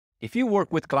If you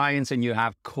work with clients and you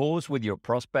have calls with your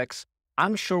prospects,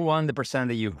 I'm sure 100%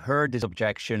 that you've heard this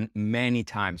objection many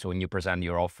times when you present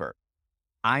your offer.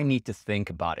 I need to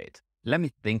think about it. Let me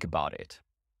think about it.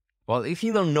 Well, if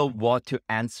you don't know what to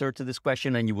answer to this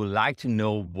question and you would like to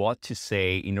know what to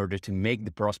say in order to make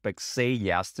the prospect say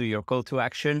yes to your call to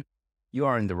action, you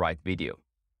are in the right video.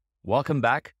 Welcome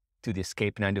back to the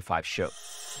Escape 9 to 5 show.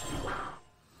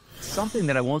 Something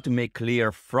that I want to make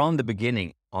clear from the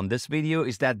beginning on this video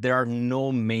is that there are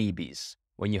no maybes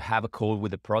when you have a call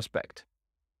with a prospect.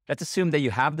 Let's assume that you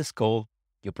have this call,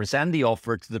 you present the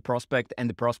offer to the prospect, and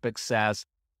the prospect says,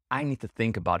 I need to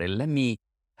think about it. Let me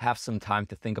have some time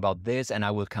to think about this and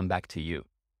I will come back to you.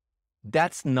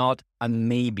 That's not a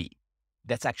maybe.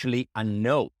 That's actually a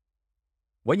no.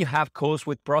 When you have calls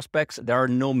with prospects, there are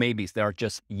no maybes. There are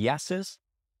just yeses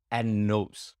and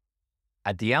nos.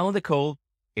 At the end of the call,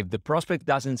 if the prospect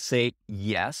doesn't say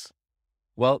yes,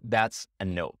 well, that's a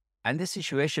no. And this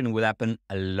situation will happen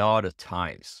a lot of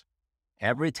times.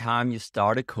 Every time you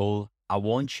start a call, I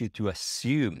want you to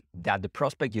assume that the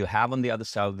prospect you have on the other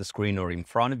side of the screen or in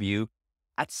front of you,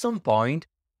 at some point,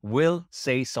 will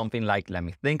say something like, let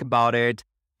me think about it.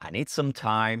 I need some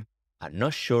time. I'm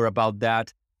not sure about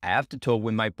that. I have to talk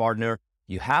with my partner.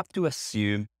 You have to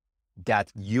assume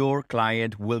that your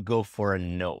client will go for a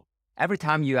no. Every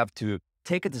time you have to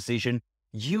take a decision,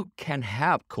 you can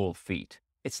have cold feet.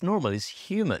 It's normal, it's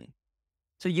human.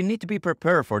 So you need to be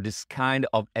prepared for this kind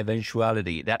of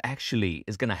eventuality that actually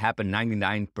is going to happen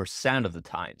 99% of the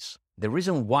times. The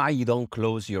reason why you don't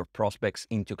close your prospects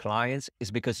into clients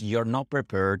is because you're not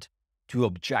prepared to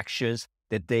objections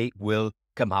that they will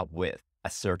come up with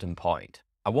at a certain point.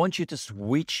 I want you to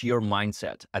switch your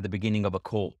mindset at the beginning of a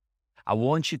call. I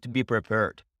want you to be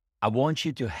prepared. I want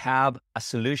you to have a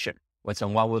solution when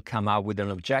someone will come out with an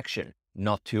objection,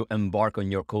 not to embark on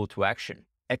your call to action.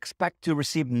 Expect to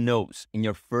receive no's in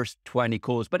your first 20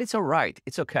 calls, but it's all right.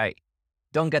 It's okay.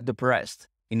 Don't get depressed.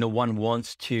 No one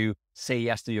wants to say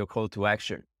yes to your call to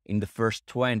action in the first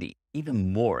 20,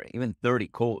 even more, even 30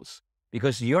 calls,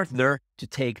 because you're there to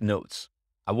take notes.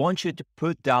 I want you to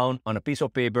put down on a piece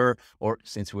of paper, or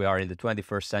since we are in the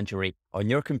 21st century, on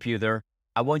your computer,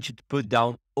 I want you to put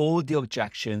down all the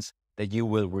objections that you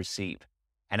will receive.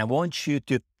 And I want you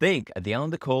to think at the end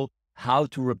of the call how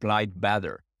to reply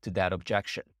better to that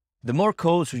objection. The more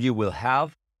calls you will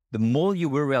have, the more you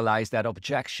will realize that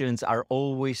objections are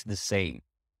always the same.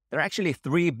 There are actually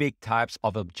 3 big types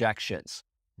of objections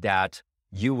that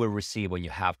you will receive when you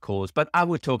have calls, but I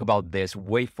will talk about this.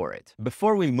 Wait for it.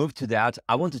 Before we move to that,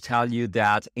 I want to tell you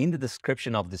that in the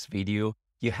description of this video,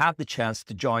 you have the chance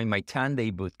to join my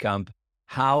 10-day bootcamp,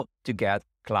 How to Get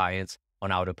Clients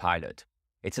on Autopilot.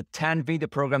 It's a 10-video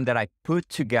program that I put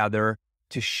together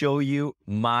to show you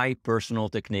my personal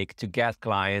technique to get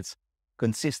clients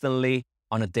consistently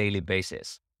on a daily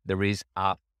basis. There is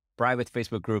a private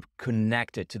Facebook group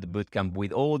connected to the bootcamp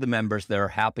with all the members that are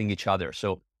helping each other.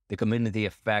 So the community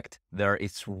effect there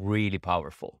is really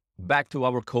powerful. Back to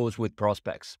our calls with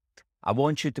prospects. I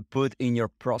want you to put in your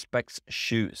prospect's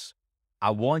shoes.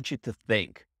 I want you to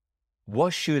think,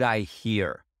 what should I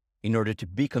hear in order to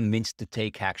be convinced to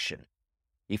take action?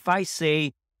 If I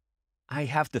say, I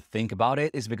have to think about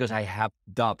it, it's because I have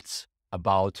doubts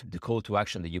about the call to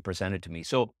action that you presented to me.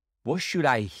 So what should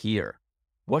I hear?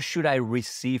 What should I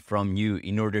receive from you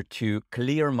in order to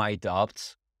clear my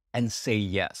doubts and say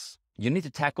yes? You need to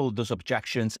tackle those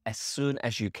objections as soon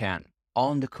as you can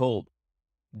on the call.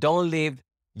 Don't leave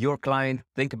your client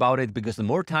think about it, because the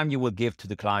more time you will give to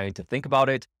the client to think about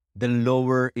it, the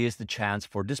lower is the chance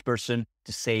for this person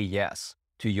to say yes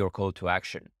to your call to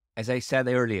action. As I said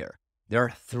earlier, there are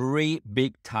 3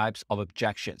 big types of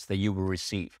objections that you will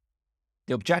receive.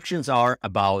 The objections are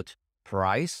about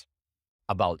price,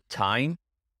 about time,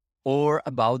 or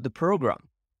about the program.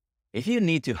 If you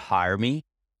need to hire me,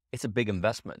 it's a big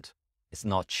investment. It's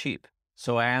not cheap.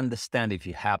 So I understand if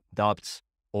you have doubts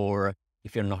or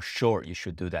if you're not sure you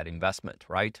should do that investment,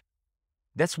 right?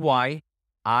 That's why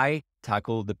I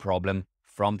tackle the problem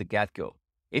from the get-go.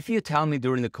 If you tell me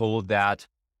during the call that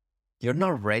you're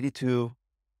not ready to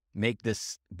make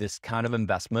this kind of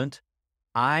investment,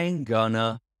 I'm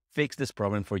gonna fix this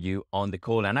problem for you on the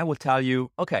call. And I will tell you,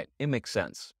 okay, it makes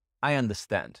sense. I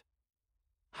understand.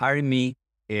 Hiring me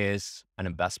is an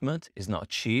investment. It's not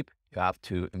cheap. You have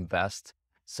to invest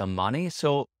some money.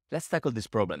 So let's tackle this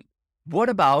problem. What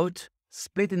about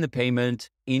splitting the payment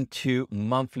into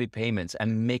monthly payments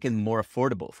and make it more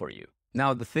affordable for you?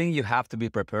 Now, the thing you have to be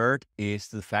prepared is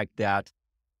the fact that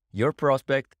your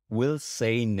prospect will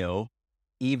say no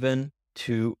even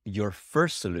to your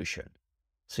first solution.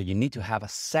 So you need to have a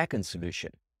second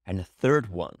solution and a third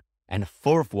one And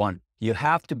fourth one, you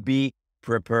have to be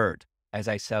prepared, as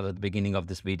I said at the beginning of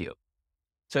this video.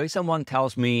 So if someone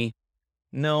tells me,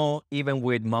 no, even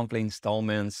with monthly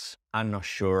installments, I'm not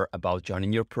sure about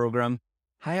joining your program,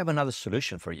 I have another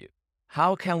solution for you.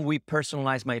 How can we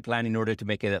personalize my plan in order to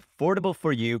make it affordable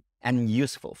for you and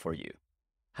useful for you?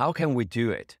 How can we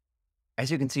do it?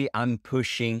 As you can see, I'm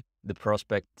pushing the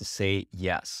prospect to say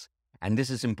yes. And this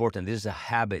is important. This is a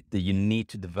habit that you need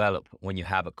to develop when you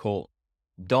have a call.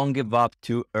 Don't give up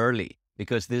too early,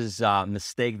 because this is a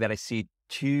mistake that I see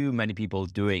too many people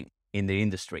doing in the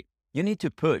industry. You need to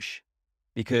push,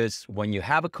 because when you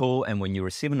have a call and when you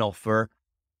receive an offer,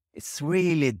 it's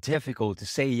really difficult to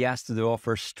say yes to the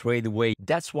offer straight away.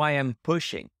 That's why I'm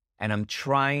pushing and I'm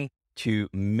trying to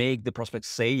make the prospect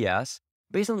say yes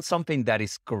based on something that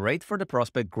is great for the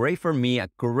prospect, great for me, a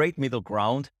great middle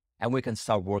ground, and we can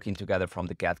start working together from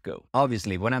the get-go.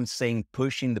 Obviously, when I'm saying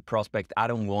pushing the prospect, I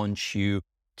don't want you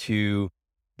to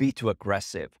be too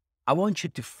aggressive. I want you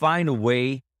to find a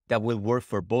way that will work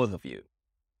for both of you.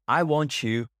 I want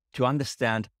you to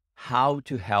understand how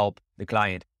to help the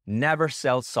client. Never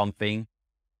sell something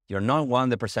you're not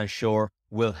 100% sure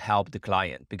will help the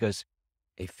client, because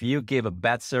if you give a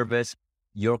bad service,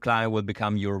 your client will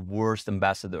become your worst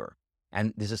ambassador.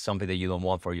 And this is something that you don't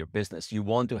want for your business. You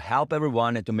want to help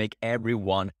everyone and to make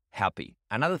everyone happy.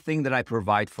 Another thing that I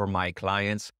provide for my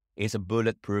clients is a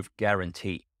bulletproof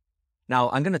guarantee. Now,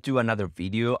 I'm going to do another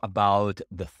video about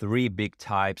the 3 big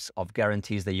types of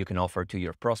guarantees that you can offer to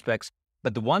your prospects.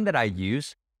 But the one that I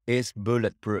use is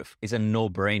bulletproof. It's a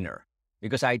no-brainer,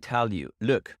 because I tell you,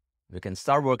 look, we can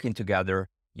start working together.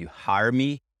 You hire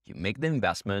me, you make the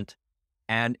investment,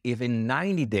 and if in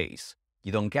 90 days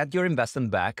you don't get your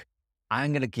investment back,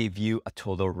 I'm going to give you a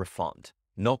total refund.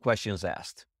 No questions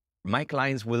asked. My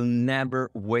clients will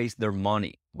never waste their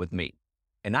money with me.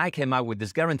 And I came out with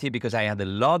this guarantee because I had a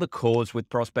lot of calls with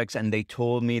prospects, and they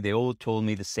all told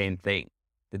me the same thing,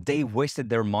 that they wasted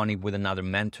their money with another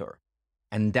mentor.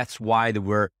 And that's why they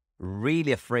were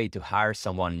really afraid to hire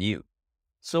someone new.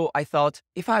 So I thought,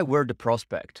 if I were the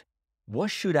prospect,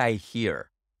 what should I hear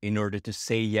in order to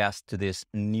say yes to this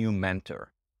new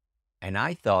mentor? And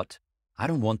I thought, I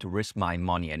don't want to risk my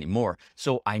money anymore.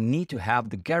 So I need to have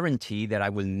the guarantee that I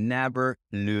will never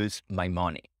lose my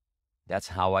money. That's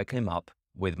how I came up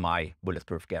with my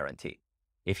bulletproof guarantee.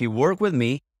 If you work with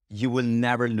me, you will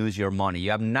never lose your money.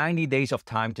 You have 90 days of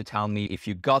time to tell me if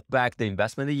you got back the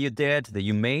investment that you did, that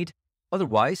you made.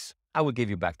 Otherwise, I will give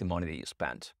you back the money that you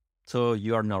spent. So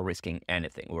you are not risking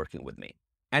anything working with me.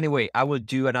 Anyway, I will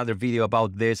do another video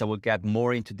about this. I will get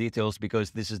more into details,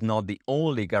 because this is not the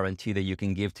only guarantee that you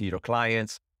can give to your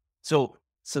clients. So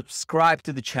subscribe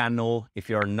to the channel if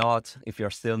you're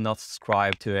still not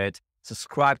subscribed to it.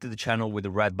 Subscribe to the channel with the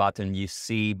red button you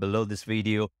see below this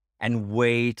video, and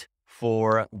wait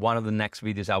for one of the next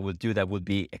videos I will do that will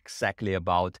be exactly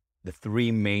about the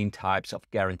 3 main types of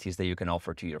guarantees that you can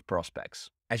offer to your prospects.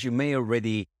 As you may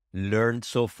already learned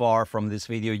so far from this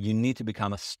video, you need to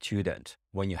become a student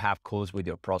when you have calls with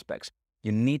your prospects.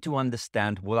 You need to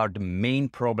understand what are the main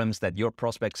problems that your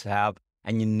prospects have,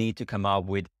 and you need to come up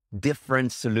with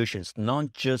different solutions,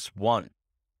 not just one.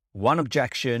 One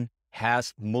objection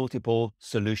has multiple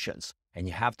solutions, and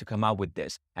you have to come up with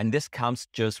this. And this comes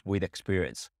just with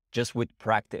experience, just with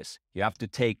practice. You have to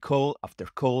take call after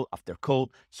call after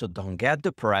call. So don't get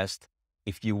depressed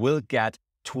if you will get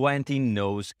 20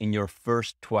 no's in your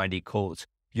first 20 calls.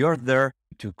 You're there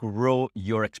to grow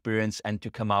your experience and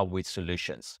to come out with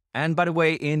solutions. And by the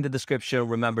way, in the description,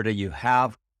 remember that you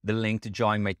have the link to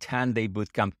join my 10-day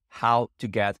bootcamp, How to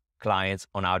Get Clients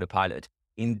on Autopilot.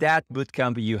 In that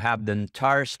bootcamp, you have the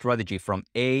entire strategy from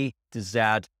A to Z,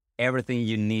 everything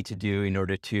you need to do in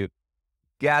order to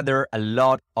gather a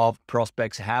lot of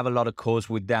prospects, have a lot of calls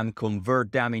with them,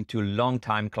 convert them into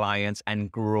long-time clients,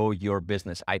 and grow your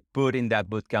business. I put in that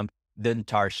bootcamp the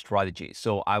entire strategy,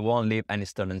 so I won't leave any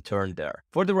stone unturned there.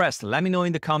 For the rest, let me know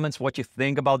in the comments what you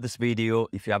think about this video.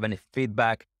 If you have any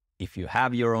feedback, if you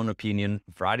have your own opinion,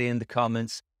 write it in the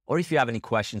comments. Or if you have any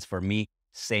questions for me,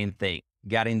 same thing.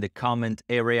 Get in the comment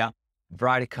area,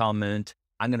 write a comment.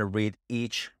 I'm going to read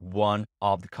each one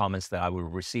of the comments that I will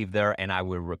receive there, and I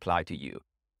will reply to you.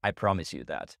 I promise you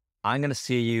that. I'm going to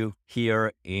see you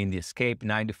here in the Escape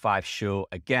 9 to 5 show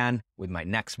again with my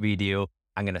next video.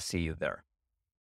 I'm going to see you there.